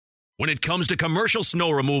When it comes to commercial snow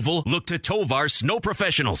removal, look to Tovar Snow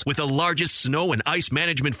Professionals. With the largest snow and ice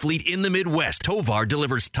management fleet in the Midwest, Tovar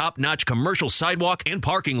delivers top-notch commercial sidewalk and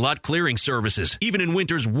parking lot clearing services, even in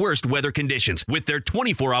winter's worst weather conditions. With their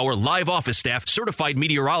 24-hour live office staff, certified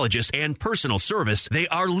meteorologists, and personal service, they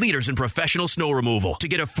are leaders in professional snow removal. To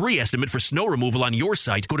get a free estimate for snow removal on your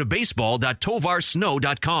site, go to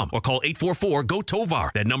baseball.tovarsnow.com or call 844-GO-TOVAR.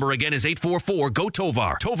 That number again is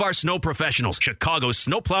 844-GO-TOVAR. Tovar Snow Professionals, Chicago's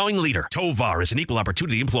snow plowing leader. Tovar is an equal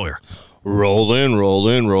opportunity employer. Rolling.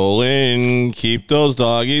 Keep those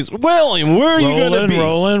doggies. William, where are you going to be?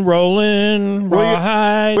 Rolling.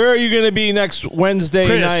 Rawhide. Where are you going to be next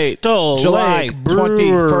Wednesday night? July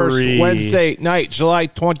 21st. Wednesday night, July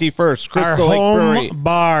 21st. Crystal Lake Brewery.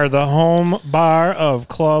 Bar, the home bar of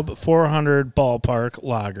Club 400 Ballpark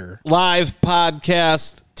Lager. Live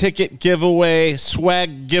podcast, ticket giveaway,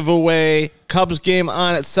 swag giveaway. Cubs game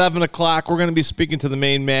on at 7 o'clock. We're going to be speaking to the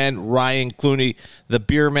main man, Ryan Clooney, the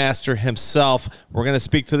beer master himself. We're going to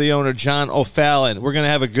speak to the owner, John O'Fallon. We're going to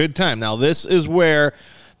have a good time. Now, this is where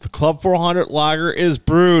the Club 400 Lager is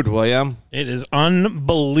brewed, William. It is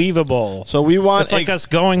unbelievable. So we want it's like us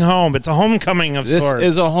going home. It's a homecoming of sorts. This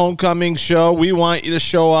is a homecoming show. We want you to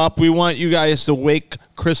show up. We want you guys to wake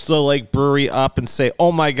Crystal Lake Brewery up and say,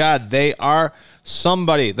 oh, my God, they are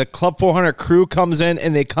somebody. The Club 400 crew comes in,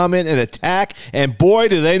 and they come in and attack, and boy,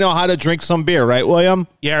 do they know how to drink some beer, right, William?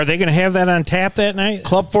 Yeah, are they going to have that on tap that night?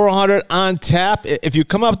 Club 400 on tap. If you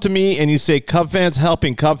come up to me and you say, Cub fans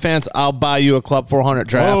helping Cub fans, I'll buy you a Club 400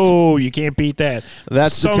 draft. Oh, you can't beat that.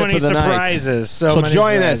 That's so the tip many of the surprises. So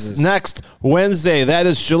join us next Wednesday. That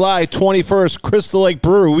is July 21st, Crystal Lake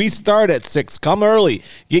Brewery. We start at 6. Come early.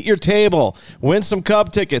 Get your table. Win some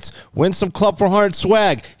Cub tickets. Win some Club 400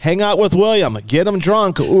 swag. Hang out with William. Get him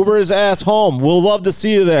drunk. Uber his ass home. We'll love to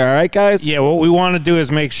see you there. All right, guys? Yeah, what we want to do is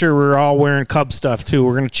make sure we're all wearing Cub stuff, too.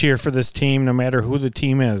 We're going to cheer for this team no matter who the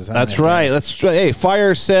team is. That's right. Hey,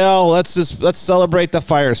 fire sale. Let's celebrate the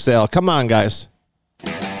fire sale. Come on, guys.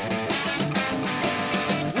 We're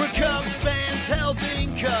Cubs fans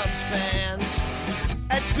helping Cubs fans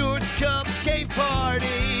at Stewart's Cubs Cave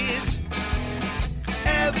parties.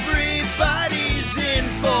 Everybody's in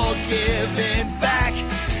for giving back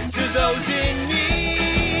to those in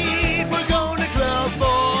need. We're going to Club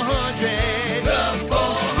 400. Club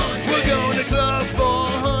 400. We're going to Club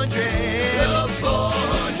 400. Club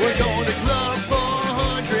 400. We're going to Club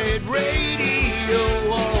 400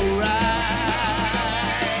 Radio. All right.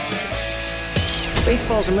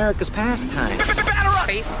 Baseball's America's pastime.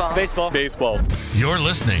 Baseball. You're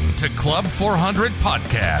listening to Club 400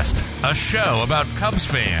 Podcast, a show about Cubs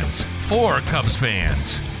fans for Cubs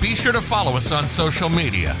fans. Be sure to follow us on social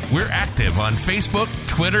media. We're active on Facebook,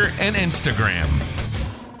 Twitter, and Instagram.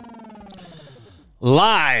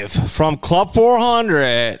 Live from Club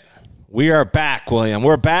 400, we are back, William.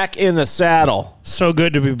 We're back in the saddle. So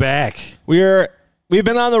good to be back. We've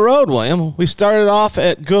been on the road, William. We started off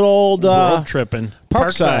at good old road tripping.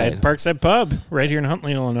 Parkside Pub, right here in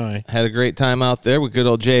Huntley, Illinois. Had a great time out there with good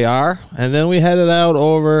old JR. And then we headed out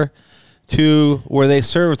over to where they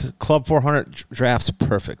served Club 400 drafts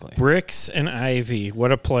perfectly. Bricks and Ivy.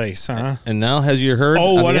 What a place, huh? And now, as you heard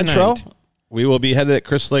on what the a intro, night. We will be headed at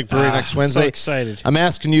Crystal Lake Brewery next Wednesday. So excited. I'm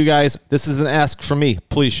asking you guys, this is an ask for me.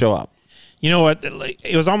 Please show up. You know what?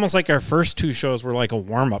 It was almost like our first two shows were like a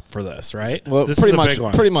warm-up for this, right? Well, this pretty is a much, big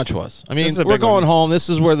one. pretty much was. I mean, we're going home. This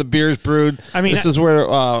is where the beer's brewed. I mean, this is where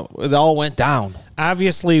it all went down.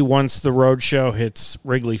 Obviously, once the road show hits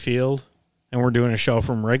Wrigley Field and we're doing a show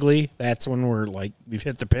from Wrigley, that's when we've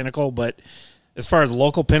hit the pinnacle. But as far as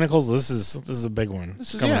local pinnacles, this is a big one.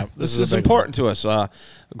 This is important to us.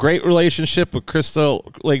 Great relationship with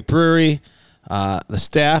Crystal Lake Brewery. The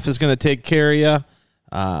staff is going to take care of you.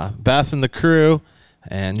 Beth and the crew.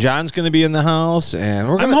 And John's going to be in the house, and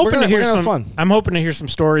we're going to have fun. I'm hoping to hear some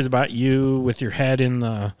stories about you with your head in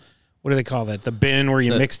the, what do they call that? The bin where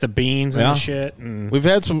you mix the beans and shit. And we've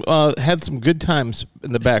had some good times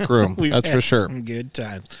in the back room. That's for sure. Some good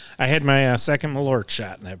times. I had my second Malort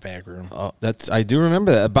shot in that back room. Oh, I do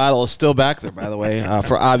remember that. The bottle is still back there, by the way,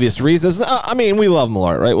 for obvious reasons. I mean, we love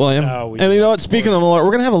Malort, right, William? And you know what? Speaking of Malort, we're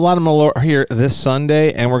going to have a lot of Malort here this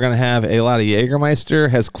Sunday, and we're going to have a lot of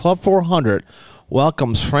Jägermeister. As Club 400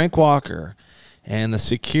 welcomes Frank Walker and the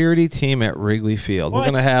security team at Wrigley Field. We're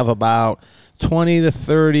going to have about 20 to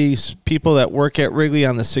 30 people that work at Wrigley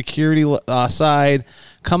on the security side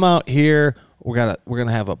come out here. We're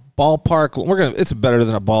gonna have a ballpark. It's better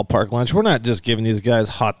than a ballpark lunch. We're not just giving these guys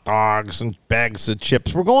hot dogs and bags of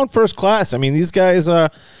chips. We're going first class. I mean, these guys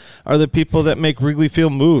are the people that make Wrigley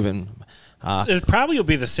Field move. And It probably will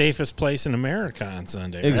be the safest place in America on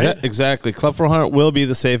Sunday, right? Exactly. Club 400 will be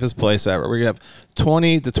the safest place ever. We're going to have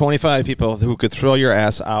 20 to 25 people who could throw your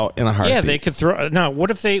ass out in a heartbeat. Yeah, they could throw. No, what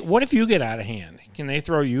if you get out of hand? Can they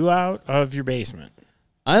throw you out of your basement?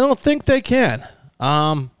 I don't think they can.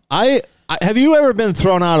 I have you ever been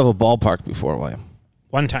thrown out of a ballpark before, William?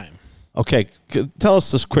 One time. Okay, tell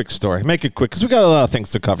us this quick story. Make it quick, because we got a lot of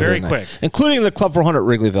things to cover. Very tonight, quick. including the Club 400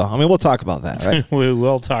 Wrigleyville. I mean, we'll talk about that, right? We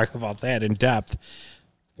will talk about that in depth.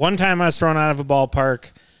 One time I was thrown out of a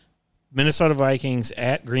ballpark, Minnesota Vikings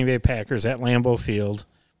at Green Bay Packers at Lambeau Field.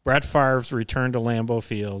 Brett Favre's return to Lambeau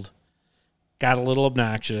Field got a little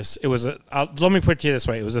obnoxious. It was let me put it to you this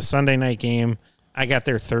way. It was a Sunday night game. I got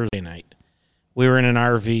there Thursday night. We were in an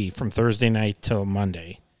RV from Thursday night till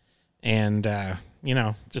Monday. And,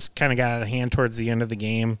 just kind of got out of hand towards the end of the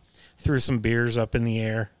game, threw some beers up in the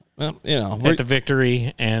air. Well, at the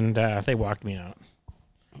victory, and they walked me out.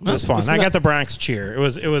 It was fun. I got the Bronx cheer.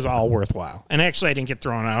 It was all worthwhile. And actually, I didn't get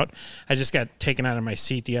thrown out. I just got taken out of my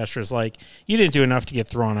seat. The usher's like, "You didn't do enough to get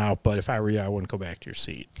thrown out, but if I were you, I wouldn't go back to your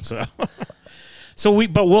seat." So,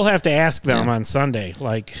 but we'll have to ask them on Sunday,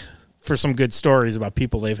 for some good stories about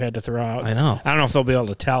people they've had to throw out. I know. I don't know if they'll be able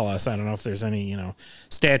to tell us. I don't know if there's any,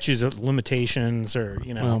 statutes of limitations or,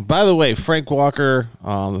 Well, by the way, Frank Walker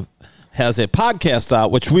has a podcast out,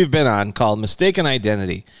 which we've been on, called Mistaken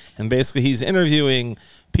Identity. And basically he's interviewing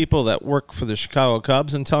people that work for the Chicago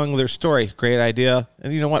Cubs and telling their story. Great idea.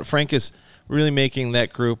 And you know what? Frank is really making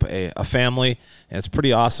that group a family. And it's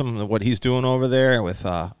pretty awesome what he's doing over there with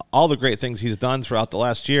all the great things he's done throughout the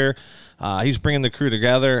last year. He's bringing the crew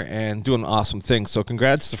together and doing awesome things. So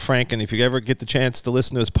congrats to Frank. And if you ever get the chance to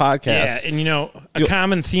listen to his podcast. Yeah, and a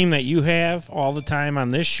common theme that you have all the time on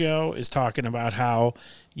this show is talking about how,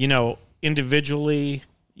 individually,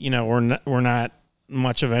 we're not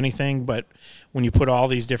much of anything, but when you put all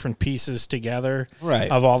these different pieces together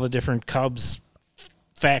of all the different Cubs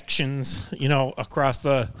factions, across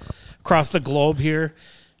the globe here.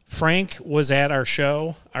 Frank was at our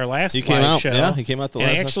show, our last live show. Yeah, he came out the last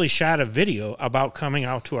and actually shot a video about coming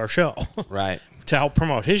out to our show. Right. To help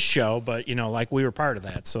promote his show, but we were part of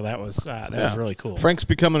that, so that was really cool. Frank's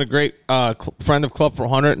becoming a great friend of Club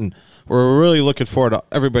 400, and we're really looking forward to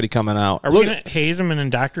everybody coming out. Are we going to haze him and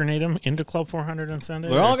indoctrinate him into Club 400 on Sunday?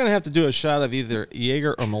 We're all going to have to do a shot of either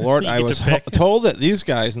Jaeger or Malort. I was told that these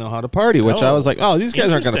guys know how to party, which I was like, oh, these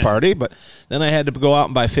guys aren't going to party. But then I had to go out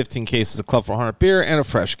and buy 15 cases of Club 400 beer and a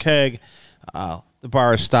fresh keg. The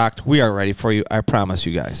bar is stocked. We are ready for you. I promise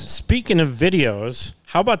you guys. Speaking of videos,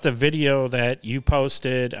 how about the video that you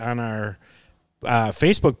posted on our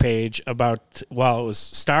Facebook page about, it was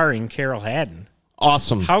starring Carol Haddon.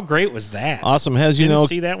 Awesome. How great was that? Awesome. Didn't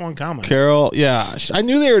see that one coming. Carol, yeah. I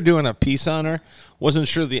knew they were doing a piece on her. Wasn't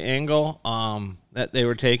sure the angle that they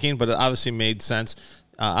were taking, but it obviously made sense.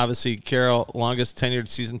 Obviously, Carol, longest tenured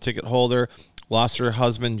season ticket holder, lost her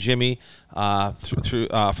husband, Jimmy, through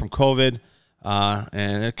from COVID.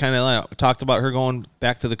 And it kind of talked about her going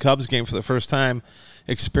back to the Cubs game for the first time,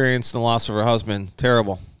 experienced the loss of her husband.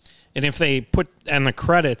 Terrible. And if they put on the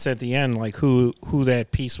credits at the end, who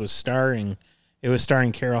that piece was starring, it was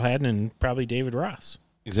starring Carol Haddon and probably David Ross.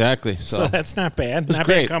 Exactly. So that's not bad. Not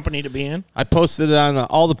great. Bad company to be in. I posted it on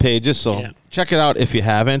all the pages, so check it out if you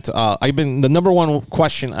haven't. The number one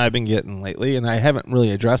question I've been getting lately, and I haven't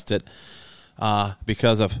really addressed it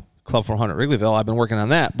because of Club 400 Wrigleyville. I've been working on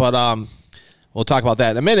that, but we'll talk about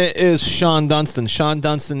that in a minute, is Sean Dunston. Sean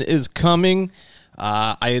Dunston is coming.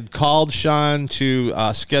 I had called Sean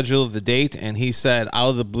to schedule the date, and he said out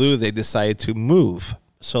of the blue they decided to move.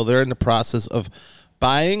 So they're in the process of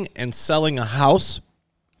buying and selling a house.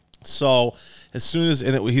 So as soon as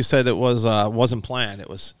he said it wasn't planned. It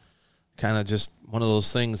was kind of just one of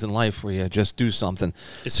those things in life where you just do something.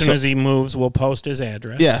 As soon as he moves, we'll post his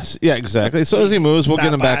address. Yes, yeah, exactly. As soon as he moves, we'll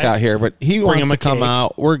get him back out here. But he wants to come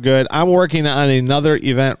out. We're good. I'm working on another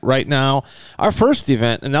event right now, our first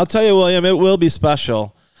event. And I'll tell you, William, it will be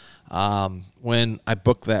special when I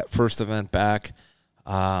book that first event back.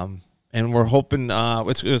 And we're hoping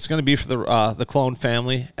it's going to be for the Clone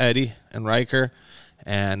family, Eddie and Riker.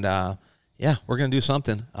 And, we're going to do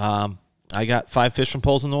something. I got 5 fishing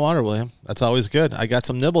poles in the water, William. That's always good. I got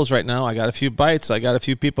some nibbles right now. I got a few bites. I got a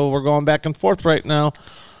few people. We're going back and forth right now.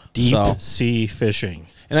 Deep sea fishing.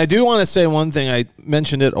 And I do want to say one thing. I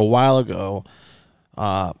mentioned it a while ago.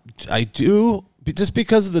 I do, just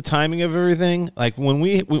because of the timing of everything, like when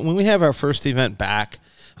we have our first event back,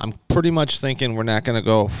 I'm pretty much thinking we're not going to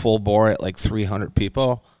go full bore at like 300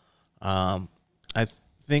 people. I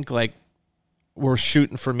think we're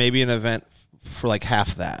shooting for maybe an event for like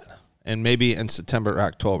half that. And maybe in September or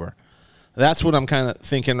October. that's what I'm kind of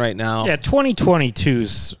thinking right now. Yeah, 2022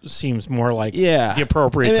 seems more like the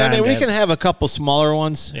appropriate time. I mean, we can have a couple smaller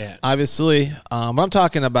ones, obviously, but I'm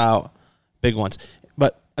talking about big ones.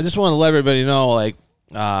 But I just want to let everybody know, like,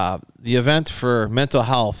 the event for mental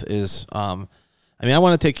health is, I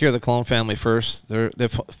want to take care of the Cologne family first. They're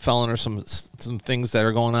fell under some things that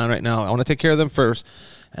are going on right now. I want to take care of them first.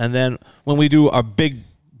 And then when we do our big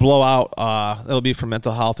blowout, it'll be for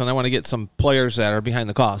mental health. And I want to get some players that are behind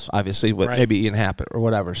the cause, obviously, with maybe Ian Happett or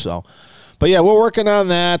whatever. So, but yeah, we're working on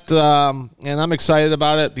that. And I'm excited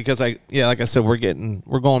about it because like I said, we're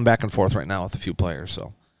going back and forth right now with a few players.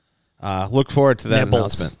 So, look forward to that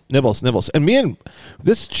announcement. Nibbles. And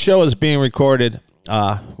this show is being recorded.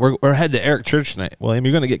 We're headed to Eric Church tonight. William,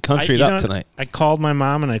 you're going to get countryed up tonight. I called my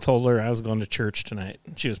mom and I told her I was going to church tonight.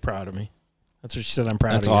 She was proud of me. That's what she said. I'm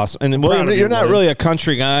proud of you. That's awesome. And William, you're not really a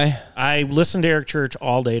country guy. I listened to Eric Church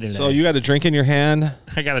all day today. So you got a drink in your hand?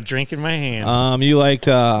 I got a drink in my hand. You liked...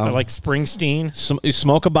 I like Springsteen. You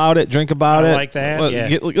smoke about it, drink about it. I like that,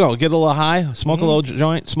 Get a little high, smoke a little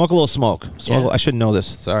joint, smoke a little smoke. I should know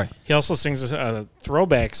this. Sorry. He also sings a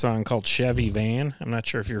throwback song called Chevy Van. I'm not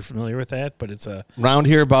sure if you're familiar with that, but it's a... Round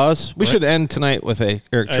Here Buzz. We should end tonight with a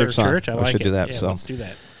Eric Church song. I like should it. do that. Yeah, let's do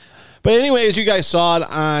that. But anyways, you guys saw it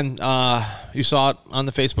on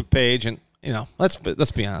the Facebook page, and let's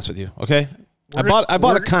be honest with you, okay? I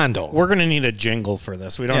bought a condo. We're gonna need a jingle for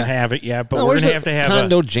this. We don't have it yet, but we're gonna have to have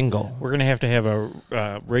condo jingle. We're gonna have to have a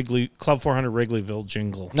Club 400 Wrigleyville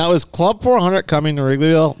jingle. Now, is Club 400 coming to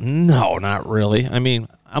Wrigleyville? No, not really. I mean,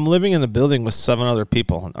 I'm living in a building with 6 other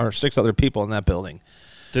people in that building.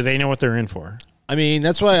 Do they know what they're in for? I mean,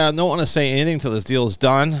 that's why I don't want to say anything till this deal is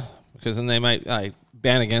done, because then they might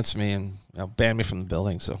ban against me and ban me from the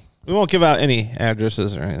building. So we won't give out any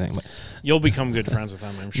addresses or anything. But you'll become good friends with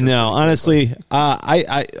them, I'm sure. No, honestly,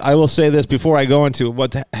 I will say this before I go into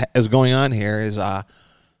what is going on here is, I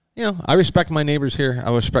respect my neighbors here. I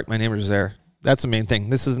respect my neighbors there. That's the main thing.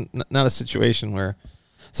 This is not a situation where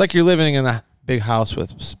it's like you're living in a big house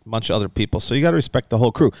with a bunch of other people. So you got to respect the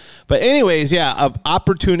whole crew. But anyways,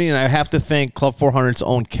 opportunity, and I have to thank Club 400's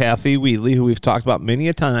own Kathy Wheatley, who we've talked about many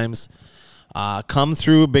a times. Come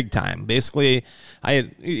through big time. Basically, I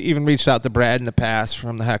had even reached out to Brad in the past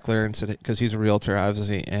from the Heckler and said, because he's a realtor,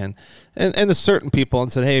 obviously, and to certain people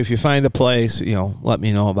and said, hey, if you find a place, let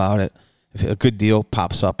me know about it. If a good deal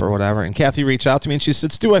pops up or whatever. And Kathy reached out to me and she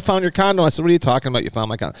said, Stu, I found your condo. I said, what are you talking about? You found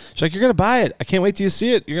my condo. She's like, you're going to buy it. I can't wait till you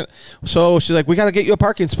see it. So she's like, we got to get you a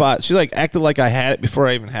parking spot. She acted like I had it before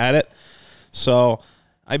I even had it. So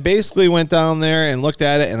I basically went down there and looked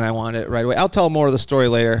at it, and I wanted it right away. I'll tell more of the story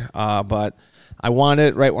later, but I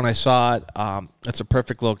wanted it right when I saw it. It's a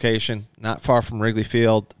perfect location, not far from Wrigley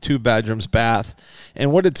Field, 2 bedrooms, bath.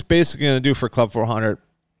 And what it's basically going to do for Club 400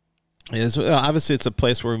 is, obviously it's a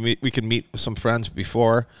place where we can meet with some friends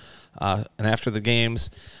before and after the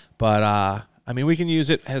games. But, we can use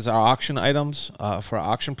it as our auction items for our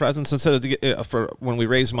auction presents instead of for when we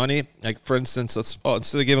raise money. Like, for instance,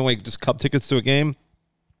 instead of giving away just cup tickets to a game,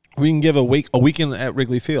 we can give a weekend at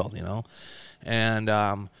Wrigley Field,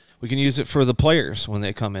 and we can use it for the players when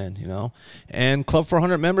they come in, and Club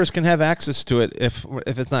 400 members can have access to it if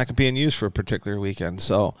it's not being used for a particular weekend.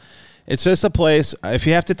 So it's just a place. If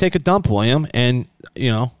you have to take a dump, William, and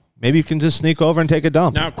maybe you can just sneak over and take a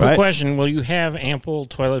dump. Now, quick question: will you have ample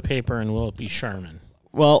toilet paper, and will it be Charmin?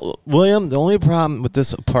 Well, William, the only problem with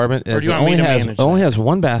this apartment is it only has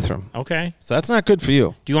 1 bathroom. Okay. So that's not good for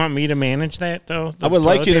you. Do you want me to manage that, though? I would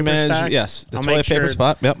like you to manage, stock? Yes, the toilet paper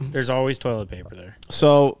spot. Yep. There's always toilet paper there.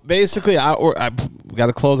 So basically, I got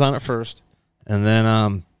to close on it first. And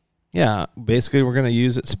then, basically we're going to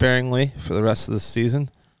use it sparingly for the rest of the season.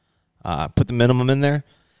 Put the minimum in there.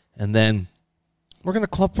 And then we're going to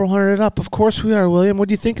Club 400 it up. Of course we are, William. What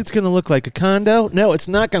do you think it's going to look like? A condo? No, it's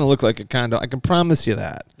not going to look like a condo. I can promise you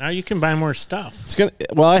that. Now you can buy more stuff.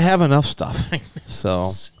 I have enough stuff.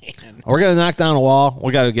 So we're going to knock down a wall.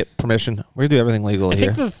 We got to get permission. We're going to do everything legally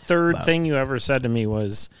here. I think the third thing you ever said to me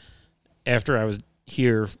was, after I was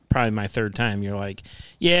here, probably my 3rd time, you're like,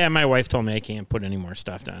 yeah, my wife told me I can't put any more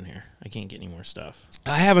stuff down here. I can't get any more stuff.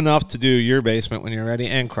 I have enough to do your basement when you're ready,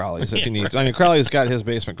 and Crowley's if you need to. Crowley's got his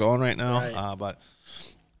basement going right now. Right. But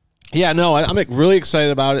yeah, no, I'm really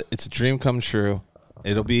excited about it. It's a dream come true.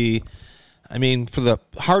 It'll be, for the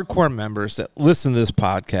hardcore members that listen to this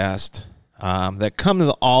podcast, that come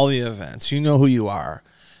to all the events, you know who you are.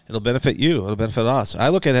 It'll benefit you. It'll benefit us. I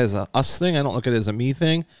look at it as a us thing. I don't look at it as a me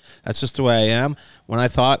thing. That's just the way I am. When I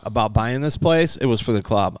thought about buying this place, it was for the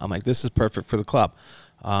club. I'm like, this is perfect for the club.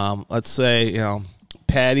 Let's say,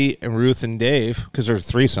 Patty and Ruth and Dave, because they're a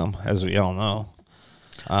threesome, as we all know.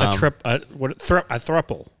 A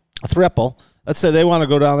thruple. Thriple. Let's say they want to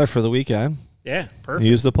go down there for the weekend. Yeah, perfect.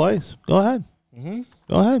 Use the place. Go ahead. Mm-hmm.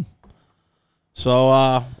 Go ahead.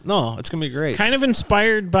 So, no, it's going to be great. Kind of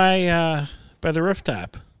inspired by the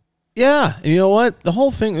rooftop. Yeah. And you know what? The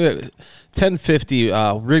whole thing, 1050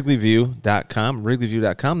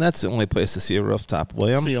 Wrigleyview.com, that's the only place to see a rooftop,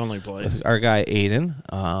 William. That's the only place. Our guy,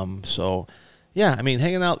 Aiden. So, yeah, I mean,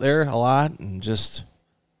 hanging out there a lot and just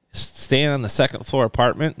staying on the second floor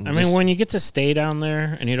apartment. And when you get to stay down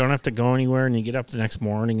there and you don't have to go anywhere and you get up the next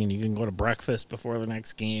morning and you can go to breakfast before the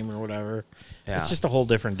next game or whatever, it's just a whole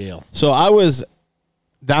different deal. So I was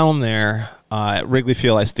down there at Wrigley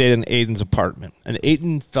Field. I stayed in Aiden's apartment, and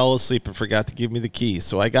Aiden fell asleep and forgot to give me the keys.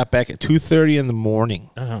 So I got back at 2:30 in the morning.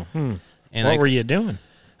 Oh, And what were you doing?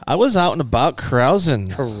 I was out and about carousing.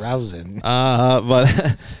 But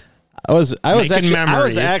I was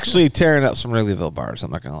actually tearing up some Wrigleyville bars.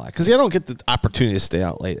 I'm not gonna lie, because I don't get the opportunity to stay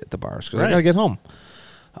out late at the bars because I gotta get home.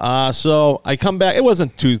 So I come back. It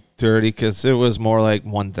wasn't 2:30 because it was more like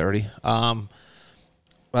 1:30.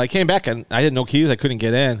 But I came back and I had no keys. I couldn't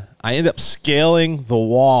get in. I ended up scaling the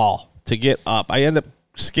wall to get up. I ended up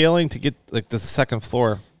scaling to get like the second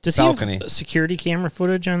floor balcony. He have security camera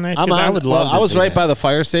footage on that? I was right by the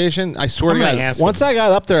fire station. I swear to God, once I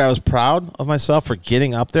got up there, I was proud of myself for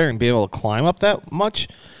getting up there and being able to climb up that much.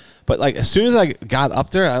 But like as soon as I got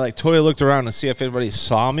up there, I like totally looked around to see if anybody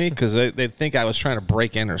saw me because they'd think I was trying to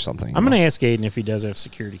break in or something. I'm going to ask Aiden if he does have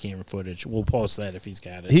security camera footage. We'll post that if he's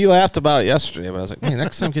got it. He laughed about it yesterday, but I was like, "Hey,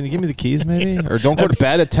 next time, can you give me the keys, maybe, or don't go to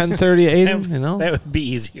bed at 10:30, Aiden? You know, that would be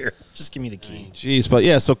easier. Just give me the key." Jeez, but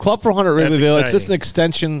yeah. So Club 400 Wrigleyville. It's just an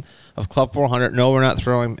extension of Club 400. No, we're not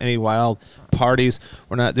throwing any wild parties.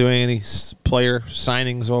 We're not doing any player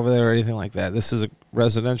signings over there or anything like that. This is a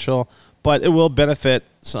residential. But it will benefit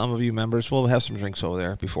some of you members. We'll have some drinks over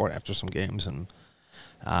there before and after some games. And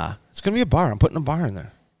it's going to be a bar. I'm putting a bar in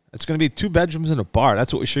there. It's going to be 2 bedrooms and a bar.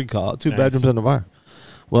 That's what we should call it, 2 bedrooms and a bar.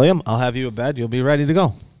 William, I'll have you a bed. You'll be ready to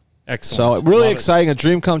go. Excellent. So really exciting. A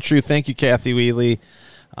dream come true. Thank you, Kathy Wheatley.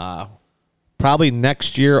 Probably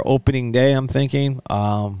next year, opening day, I'm thinking.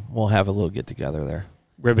 We'll have a little get-together there.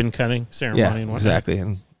 Ribbon cutting ceremony and whatnot. Exactly.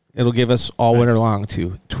 And it'll give us all winter long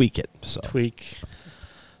to tweak it.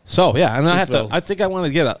 So, yeah, and I think I want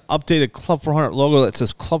to get an updated Club 400 logo that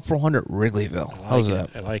says Club 400 Wrigleyville. How's that?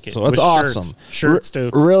 I like it. So it's awesome. Shirts too.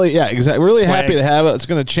 Really, yeah, exactly. Really happy to have it. It's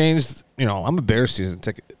going to change, I'm a Bears season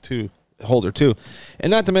ticket holder too.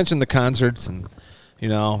 And not to mention the concerts and,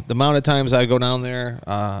 the amount of times I go down there,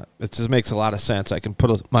 it just makes a lot of sense. I can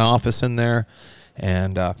put my office in there.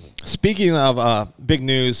 And speaking of big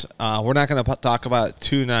news, we're not going to talk about it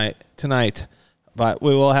tonight, but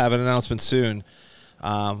we will have an announcement soon.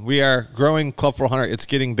 We are growing Club 400. It's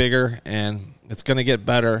getting bigger, and it's going to get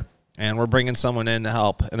better, and we're bringing someone in to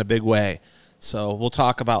help in a big way. So we'll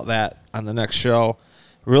talk about that on the next show.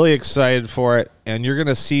 Really excited for it, and you're going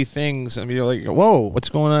to see things, and you're like, whoa, what's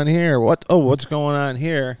going on here? What's going on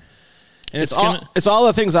here? And it's all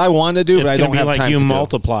the things I want to do, but I don't have time to do. It's going to be like you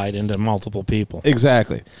multiplied into multiple people.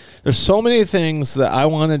 Exactly. There's so many things that I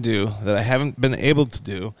want to do that I haven't been able to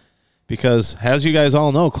do. Because, as you guys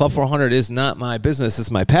all know, Club 400 is not my business.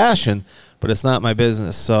 It's my passion, but it's not my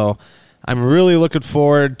business. So I'm really looking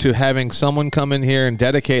forward to having someone come in here and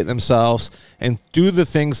dedicate themselves and do the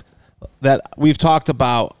things that we've talked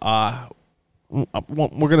about. We're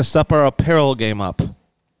going to step our apparel game up.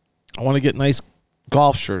 I want to get nice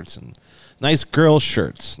golf shirts and nice girl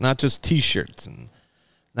shirts, not just T-shirts, and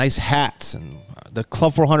nice hats and the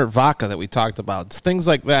Club 400 vodka that we talked about. It's things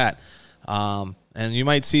like that. And you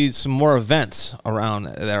might see some more events around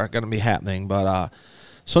that are going to be happening. But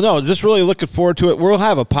just really looking forward to it. We'll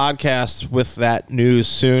have a podcast with that news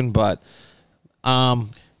soon. But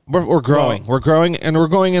we're growing. We're growing, and we're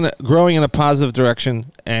growing in a positive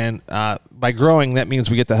direction. And by growing, that means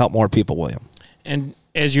we get to help more people, William. And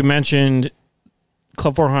as you mentioned,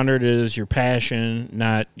 Club 400 is your passion,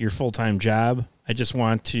 not your full-time job. I just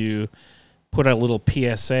want to put a little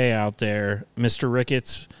PSA out there. Mr.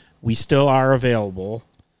 Ricketts, we still are available.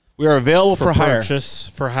 We are available for hire.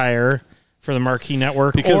 For hire for the Marquee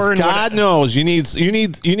Network. Because God knows you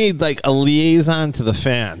need like a liaison to the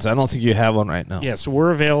fans. I don't think you have one right now. Yeah, so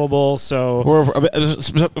we're available. Especially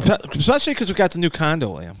because we got the new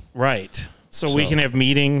condo, William. Right. So we can have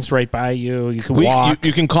meetings right by you. You can walk.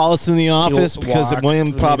 You can call us in the office because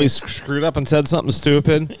William probably screwed up and said something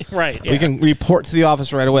stupid. Right. Yeah. We can report to the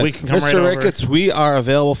office right away. We can come Mr. Ricketts, we are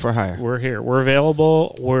available for hire. We're here. We're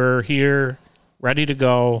available. We're here, ready to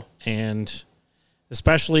go. And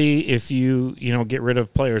especially if you get rid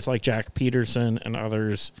of players like Jack Peterson and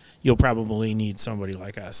others, you'll probably need somebody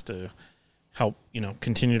like us to help,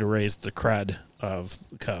 continue to raise the cred of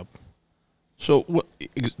the Cub. So,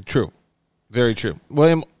 true. Very true.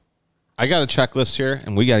 William, I got a checklist here,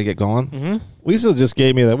 and we got to get going. Mm-hmm. Lisa just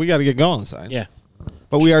gave me that we got to get going sign. Yeah.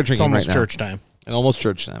 But we are drinking right now. It's almost church time. And almost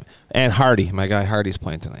church time. And Hardy, my guy Hardy's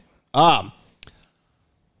playing tonight.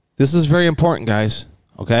 This is very important, guys,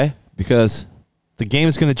 okay? Because the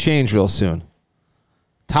game's going to change real soon.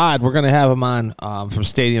 Todd, we're going to have him on from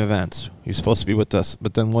Stadium Events. He's supposed to be with us,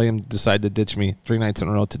 but then William decided to ditch me 3 nights in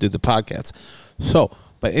a row to do the podcast.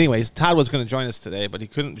 But anyways, Todd was going to join us today, but he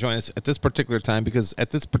couldn't join us at this particular time because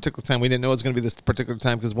at this particular time, we didn't know it was going to be this particular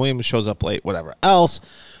time because William shows up late, whatever else.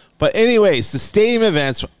 But anyways, the Stadium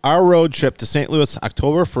Events, our road trip to St. Louis,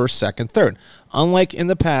 October 1st, 2nd, 3rd. Unlike in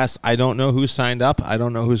the past, I don't know who signed up. I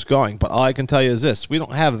don't know who's going. But all I can tell you is this. We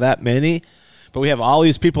don't have that many, but we have all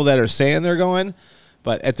these people that are saying they're going.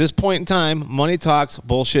 But at this point in time, money talks,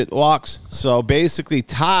 bullshit walks. So basically,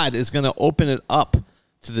 Todd is going to open it up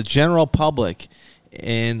to the general public.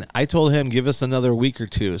 And I told him, give us another week or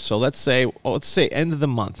two. So let's say end of the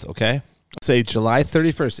month, okay? Let's say July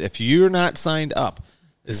 31st. If you're not signed up,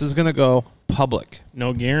 this is going to go public.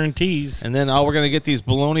 No guarantees. And then we're going to get these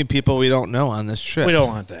baloney people we don't know on this trip. We don't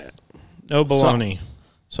want that. No baloney.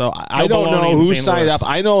 So I don't know who signed up.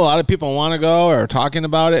 I know a lot of people want to go or are talking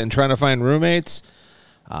about it and trying to find roommates.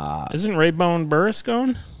 Isn't Raybone Burris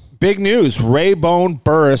going? Big news. Raybone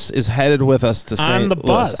Burris is headed with us to St.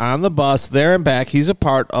 Louis. On the bus, there and back. He's a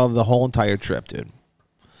part of the whole entire trip, dude.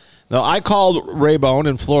 Now, I called Raybone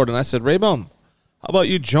in Florida, and I said, Raybone, how about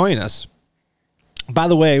you join us? By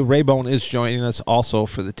the way, Raybone is joining us also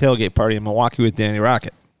for the tailgate party in Milwaukee with Danny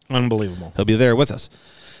Rocket. Unbelievable. He'll be there with us.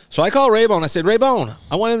 So I called Raybone. I said, Raybone,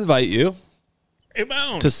 I want to invite you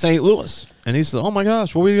to St. Louis. And he said, oh, my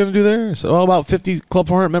gosh, what are we going to do there? So about 50 Club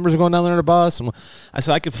 400 members are going down there on a bus. And I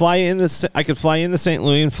said, I could fly you into St.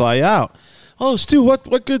 Louis and fly you out. Oh, Stu,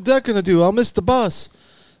 what good that going to do? I'll miss the bus.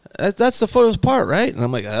 That's the funnest part, right? And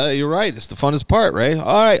I'm like, you're right. It's the funnest part, right?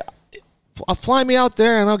 All right. Fly me out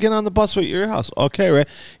there, and I'll get on the bus with your house. Okay, Ray.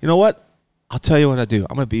 You know what? I'll tell you what I do.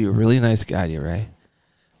 I'm going to be a really nice guy to you, Ray.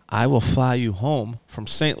 I will fly you home from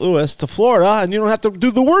St. Louis to Florida, and you don't have to do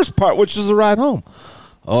the worst part, which is the ride home.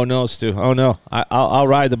 Oh, no, Stu. Oh, no. I'll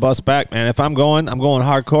ride the bus back, man. If I'm going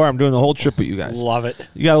hardcore. I'm doing the whole trip with you guys. Love it.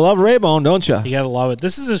 You got to love Raybone, don't you? You got to love it.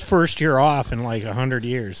 This is his first year off in like 100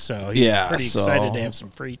 years, so he's pretty excited to have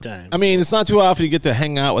some free time. I mean, it's not too often you get to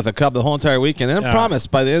hang out with a Cub the whole entire weekend. And I promise,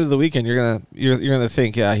 by the end of the weekend, you're gonna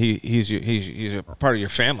think, yeah, he's a part of your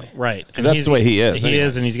family, right? Because that's the way he is. He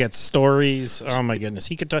is, and he's got stories. Oh my goodness,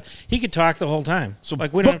 he could talk the whole time. So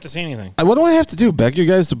we don't have to say anything. What do I have to do? Beg you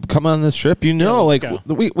guys to come on this trip?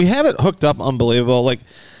 We have it hooked up unbelievable. Like,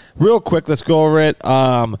 real quick, let's go over it.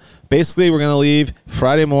 Basically, we're going to leave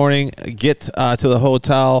Friday morning, get to the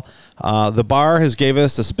hotel. The bar has gave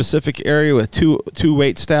us a specific area with two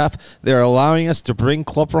wait staff. They're allowing us to bring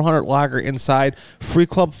Club 400 lager inside. Free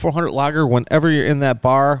Club 400 lager whenever you're in that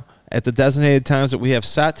bar at the designated times that we have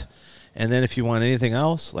set. And then if you want anything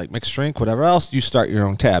else, like mixed drink, whatever else, you start your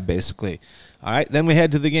own tab, basically. All right, then we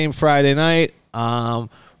head to the game Friday night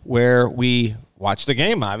where we watch the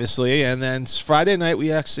game, obviously, and then Friday night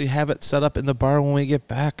we actually have it set up in the bar when we get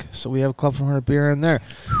back, so we have Club 400 beer in there.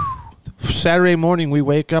 Saturday morning we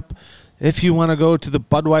wake up. If you want to go to the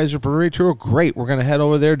Budweiser Brewery Tour, great. We're going to head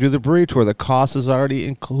over there, do the brewery tour. The cost is already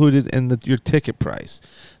included in your ticket price.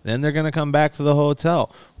 Then they're going to come back to the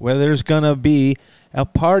hotel where there's going to be a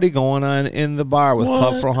party going on in the bar with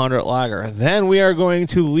Club 400 lager. Then we are going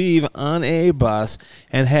to leave on a bus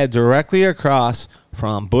and head directly across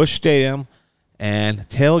from Busch Stadium and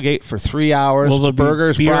tailgate for 3 hours.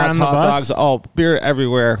 Burgers, brats, hot dogs. Oh, beer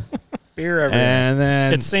everywhere. Beer everywhere. And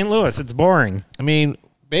then it's St. Louis. It's boring. I mean,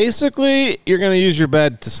 basically, you're going to use your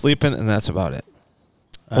bed to sleep in, and that's about it.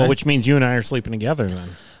 Well, which means you and I are sleeping together then.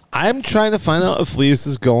 I'm trying to find out if Lee's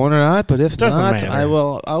is going or not, but if not, I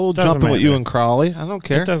will jump in with you and Crawley. I don't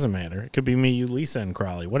care. It doesn't matter. It could be me, you, Lisa, and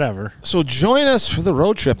Crawley, whatever. So join us for the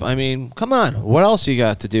road trip. I mean, come on. What else you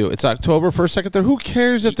got to do? It's October 1st, 2nd, 3rd. Who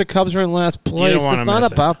cares if the Cubs are in last place? It's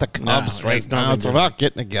not about the Cubs right now. It's about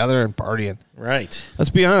getting together and partying. Right.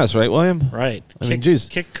 Let's be honest, right, William? Right.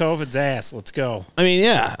 Kick COVID's ass. Let's go. I mean,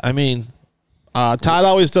 yeah. I mean, Todd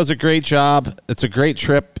always does a great job. It's a great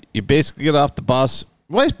trip. You basically get off the bus.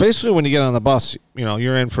 Well, basically, when you get on the bus,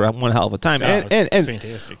 you're in for one hell of a time. And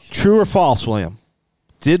fantastic. True or false, William?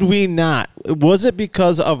 Did we not? Was it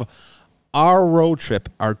because of our road trip,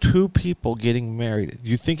 our two people getting married? Do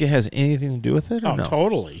you think it has anything to do with it? Or no?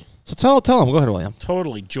 Totally. So tell them. Go ahead, William.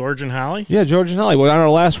 Totally. George and Holly? Yeah, George and Holly. Well, on our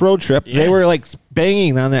last road trip, they were like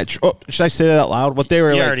banging on that. Should I say that out loud? What they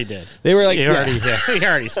were you like? You already did. They were like. You already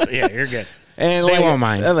did. Yeah, you're good. And they won't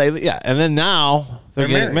mind. And then now they're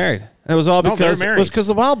getting married. It was all because it was because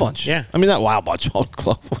of the Wild Bunch. Yeah. I mean, not Wild Bunch, Old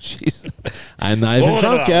Club. Jeez. I'm not even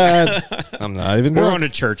drunk yet. I'm not even drunk. We're going to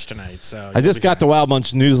church tonight, so I just got the Wild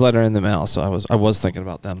Bunch newsletter in the mail, so I was thinking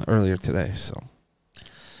about them earlier today. So,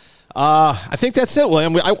 I think that's it,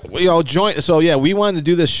 William. We wanted to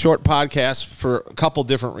do this short podcast for a couple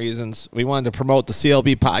different reasons. We wanted to promote the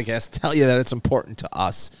CLB podcast, tell you that it's important to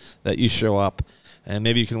us that you show up, and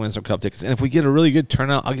maybe you can win some cup tickets. And if we get a really good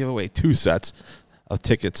turnout, I'll give away 2 sets of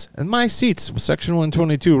tickets and my seats, section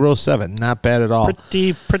 122, row 7. Not bad at all.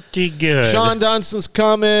 Pretty good. Sean Dunston's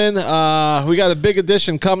coming. We got a big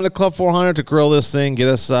edition coming to Club 400 to grill this thing, get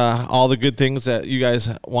us all the good things that you guys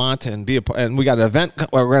want, and and we got an event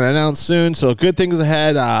we're going to announce soon. So good things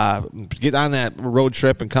ahead. Get on that road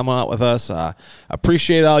trip and come out with us.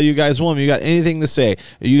 Appreciate all you guys. William, you got anything to say?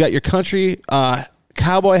 You got your country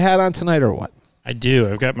cowboy hat on tonight or what? I do.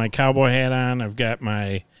 I've got my cowboy hat on. I've got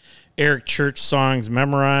my Eric Church songs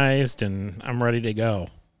memorized, and I'm ready to go.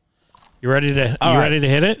 You ready to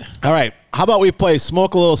hit it? All right. How about we play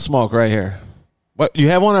Smoke a Little Smoke right here? What, you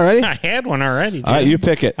have one already? I had one already, dude. All right, you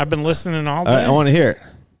pick it. I've been listening all day. I want to hear it.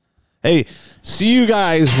 Hey, see you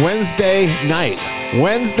guys Wednesday night.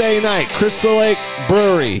 Crystal Lake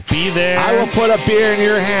Brewery. Be there. I will put a beer in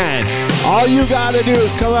your hand. All you got to do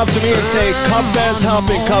is come up to me and say, Cub fans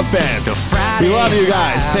helping Cub fans. We love you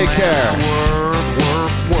guys. Take care.